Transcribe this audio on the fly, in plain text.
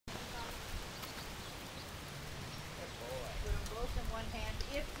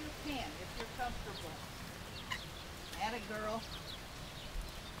if you can, if you're comfortable. Atta girl.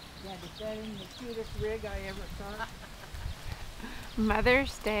 Yeah, is that in the cutest rig I ever saw?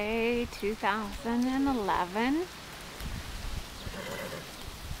 Mother's Day 2011.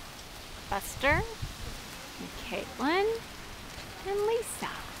 Buster, and Caitlin, and Lisa.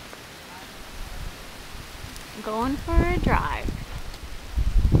 Going for a drive.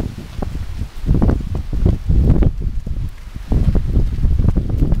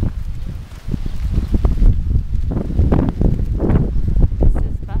 This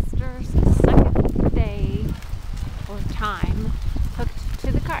is Buster's second day or time hooked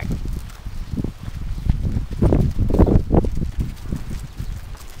to the cart.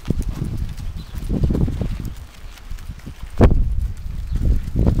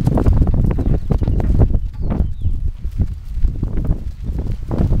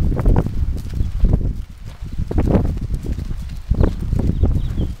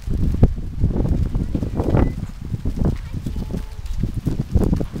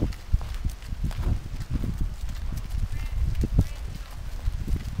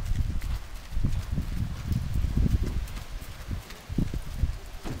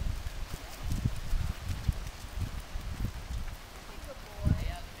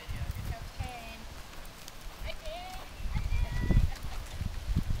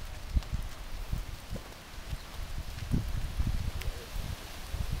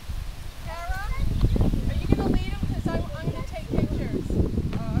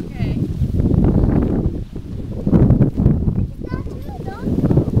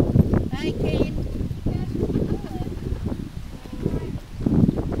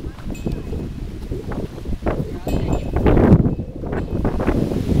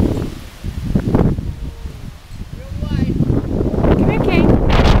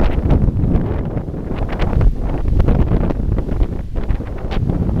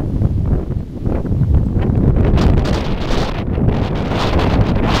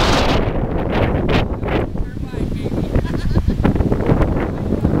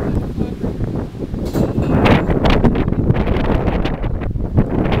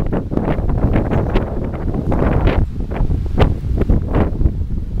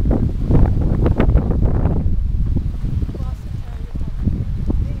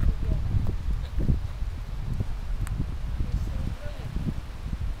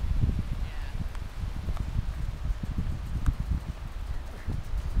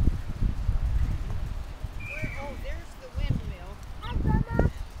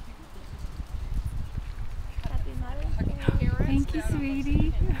 Thank you,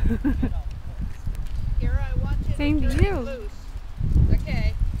 sweetie. Kara, I want you Same to to turn you. it loose.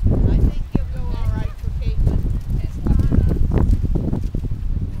 Okay. I think you'll go all right for Caitlin.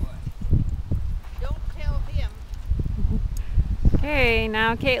 Don't tell him. Okay,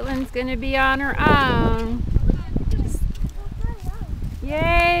 now Caitlin's gonna be on her own.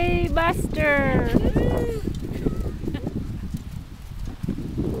 Yay, Buster!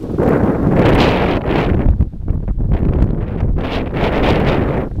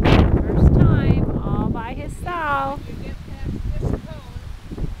 First time, all by himself. You get past this cone,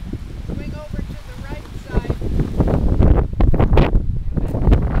 swing over to the right side,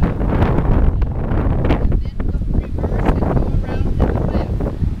 and then go reverse and go around to the left.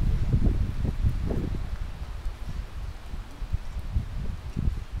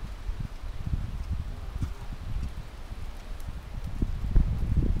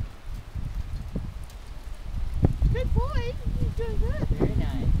 Good boy. You're doing good. Very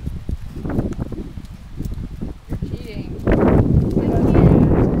nice. You're cheating.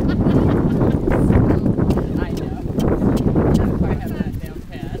 I know. Not if I have that down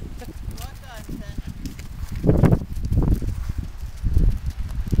pat. Well done, then.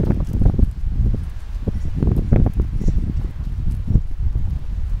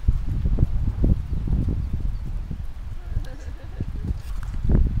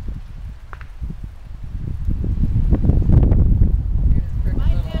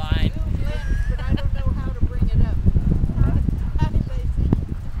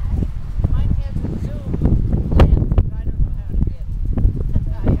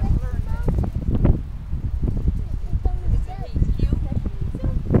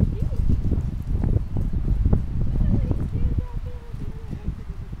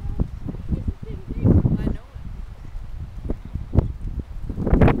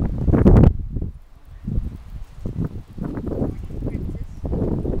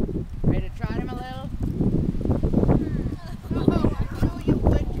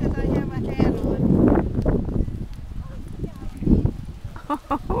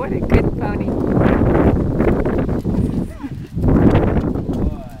 What a good pony.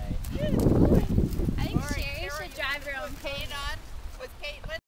 Caitlin.